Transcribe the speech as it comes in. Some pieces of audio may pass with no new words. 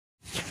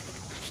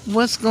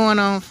What's going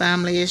on,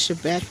 family? It's your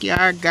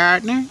backyard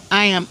gardener.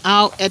 I am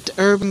out at the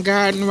urban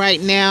garden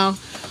right now.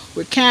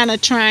 We're kind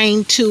of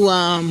trying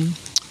to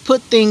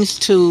put things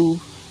to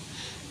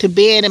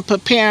bed and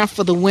preparing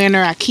for the winter.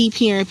 I keep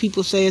hearing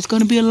people say it's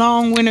going to be a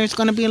long winter. It's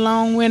going to be a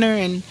long winter,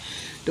 and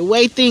the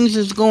way things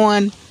is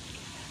going,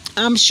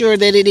 I'm sure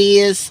that it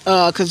is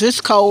because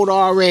it's cold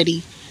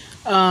already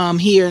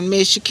here in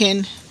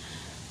Michigan.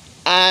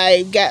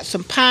 I got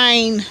some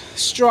pine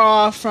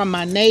straw from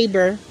my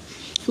neighbor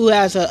who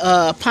has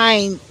a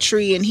pine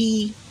tree, and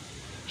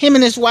him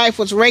and his wife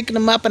was raking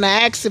them up, and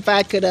I asked if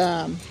I could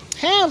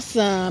have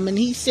some, and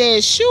he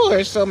said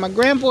sure. So my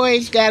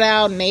grandboys got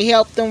out and they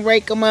helped them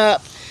rake them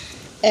up,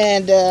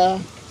 and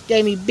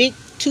gave me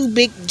two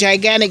big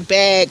gigantic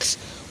bags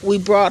we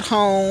brought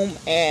home,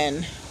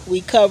 and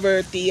we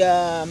covered the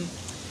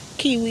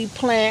kiwi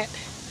plant.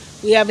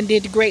 We haven't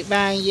did the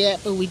grapevine yet,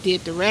 but we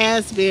did the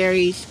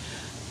raspberries,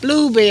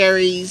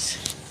 blueberries,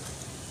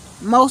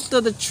 most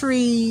of the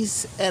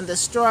trees, and the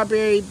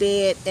strawberry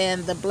bed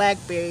and the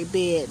blackberry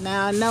bed.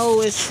 Now I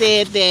know it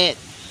said that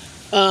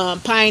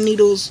pine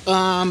needles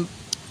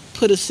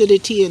put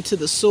acidity into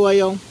the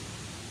soil.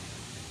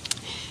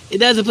 It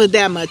doesn't put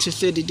that much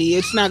acidity.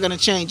 It's not going to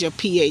change your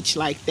pH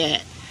like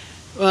that.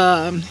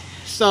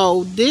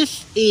 So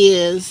this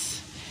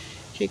is,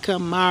 here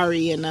come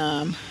Mari and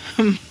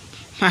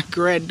my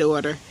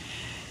granddaughter.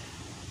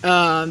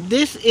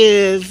 This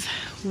is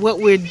what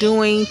we're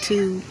doing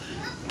to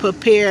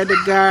prepare the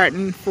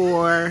garden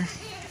for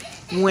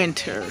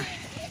winter.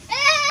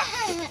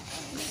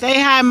 Say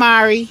hi,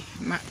 Mari.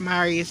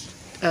 Mari is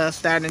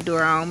starting to do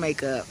her own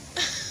makeup.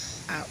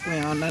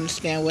 We don't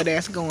understand where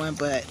that's going,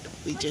 but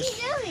we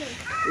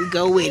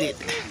go with it.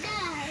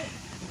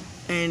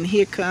 And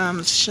here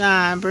comes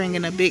Sean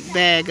bringing a big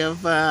bag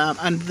of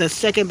the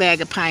second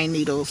bag of pine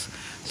needles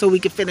so we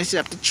can finish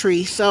up the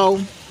tree. So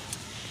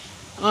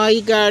all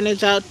you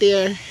gardeners out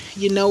there,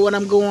 you know what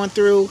I'm going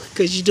through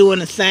because you're doing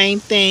the same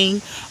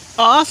thing.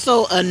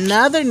 Also,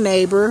 another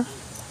neighbor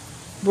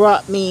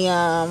brought me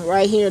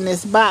right here in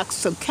this box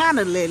some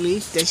counter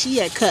lilies that she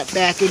had cut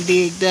back and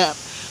digged up.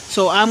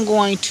 So I'm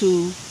going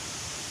to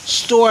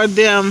store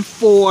them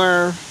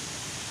for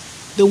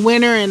the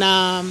winter, and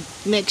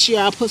next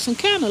year I'll put some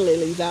counter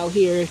lilies out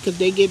here because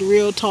they get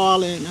real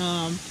tall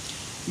and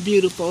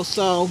beautiful.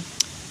 So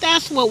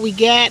that's what we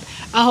got.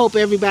 I hope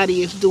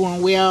everybody is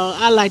doing well.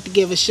 I'd like to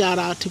give a shout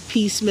out to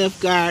P. Smith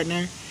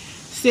Gardener.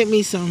 Sent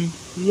me some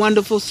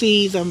wonderful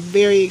seeds. I'm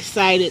very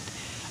excited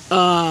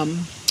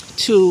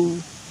to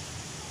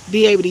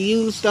be able to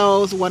use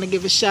those. I want to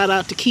give a shout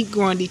out to Keep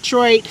Growing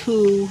Detroit,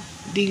 who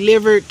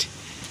delivered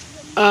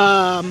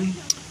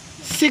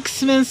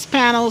 6 fence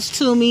panels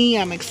to me.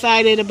 I'm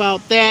excited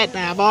about that.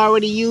 I've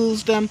already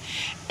used them.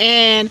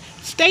 And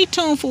stay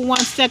tuned for 1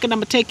 second. I'm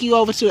going to take you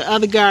over to the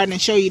other garden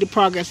and show you the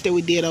progress that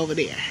we did over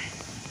there.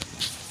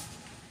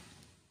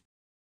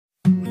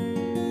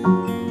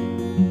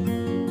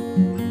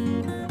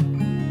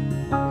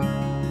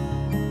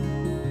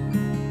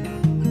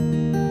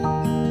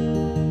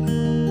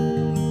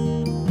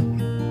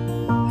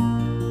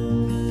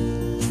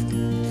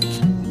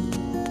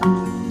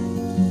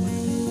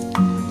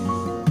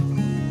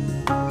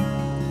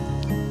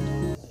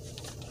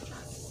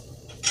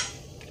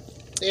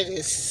 It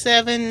is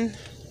 7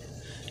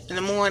 in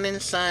the morning. The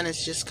sun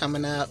is just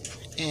coming up,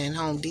 and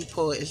Home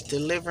Depot is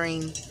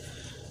delivering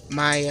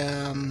my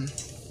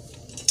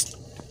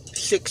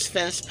 6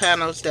 fence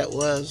panels that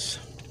was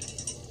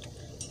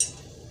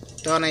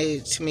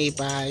donated to me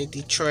by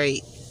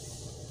Detroit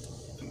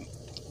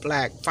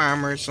Black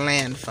Farmers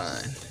Land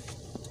Fund.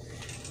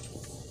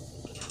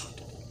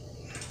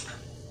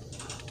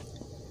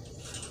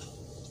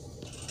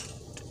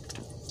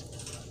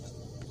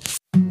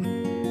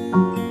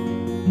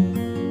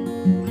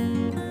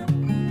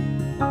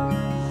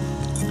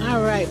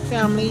 Alright,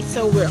 family,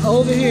 so we're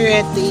over here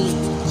at the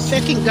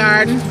second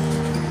garden,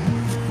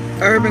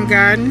 urban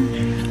garden,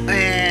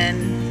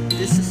 and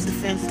this is the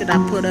fence that I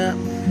put up.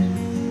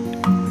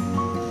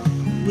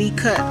 We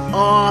cut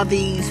all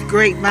these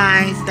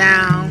grapevines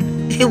down.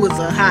 It was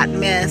a hot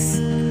mess.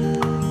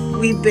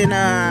 We've been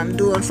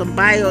doing some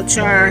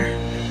biochar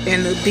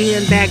in the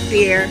bin back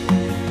there.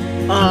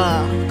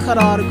 Cut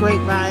all the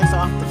grapevines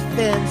off the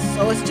fence.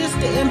 So it's just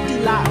an empty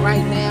lot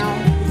right now.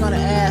 We're gonna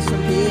add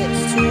some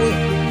beds to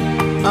it.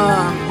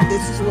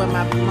 This is where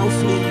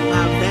mostly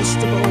my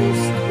vegetables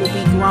will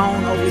be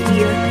grown over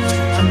here.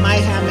 I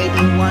might have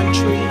maybe one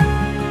tree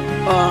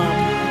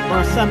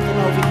or something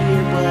over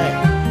here, but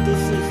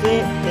this is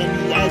it. And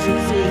as you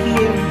see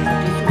here,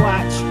 just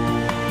watch.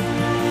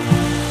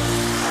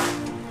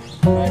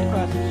 Right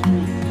across the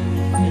street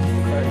is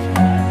the first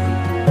time.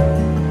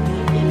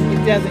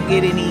 It doesn't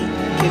get any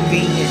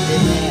convenient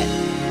than that.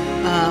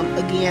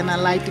 Again, I'd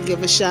like to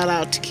give a shout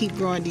out to Keep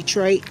Growing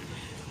Detroit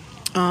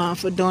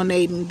for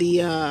donating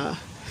the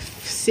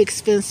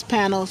 6 fence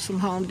panels from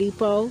Home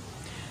Depot.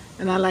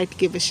 And I'd like to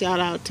give a shout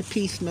out to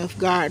P. Smith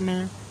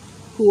Gardener,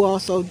 who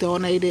also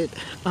donated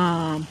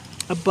a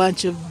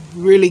bunch of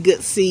really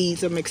good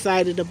seeds. I'm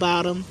excited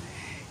about them.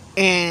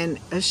 And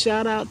a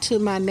shout out to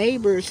my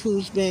neighbors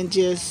who's been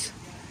just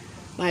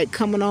like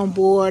coming on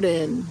board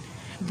and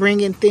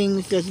bringing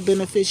things that's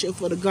beneficial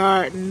for the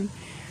garden.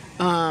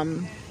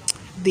 Um,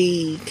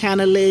 the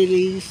canna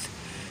lilies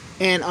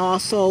and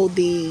also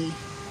the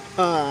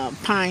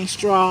pine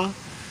straw.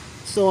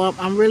 So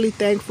I'm really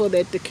thankful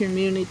that the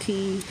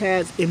community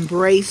has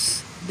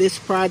embraced this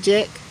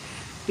project,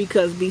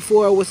 because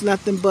before it was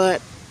nothing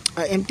but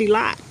an empty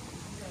lot.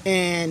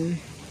 And,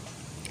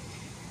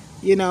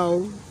 you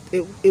know,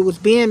 it was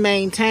being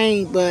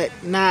maintained, but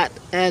not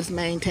as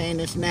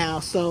maintained as now.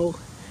 So,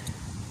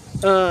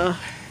 uh,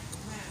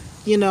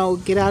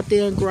 get out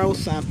there and grow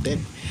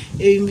something.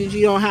 Even if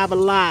you don't have a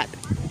lot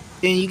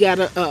and you got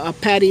a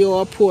patio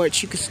or a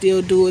porch, you can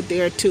still do it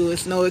there too.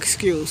 It's no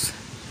excuse.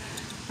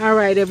 All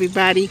right,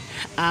 everybody.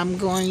 I'm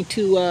going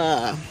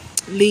to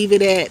leave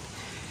it at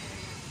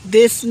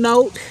this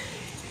note.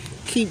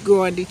 Keep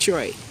growing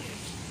Detroit.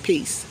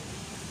 Peace.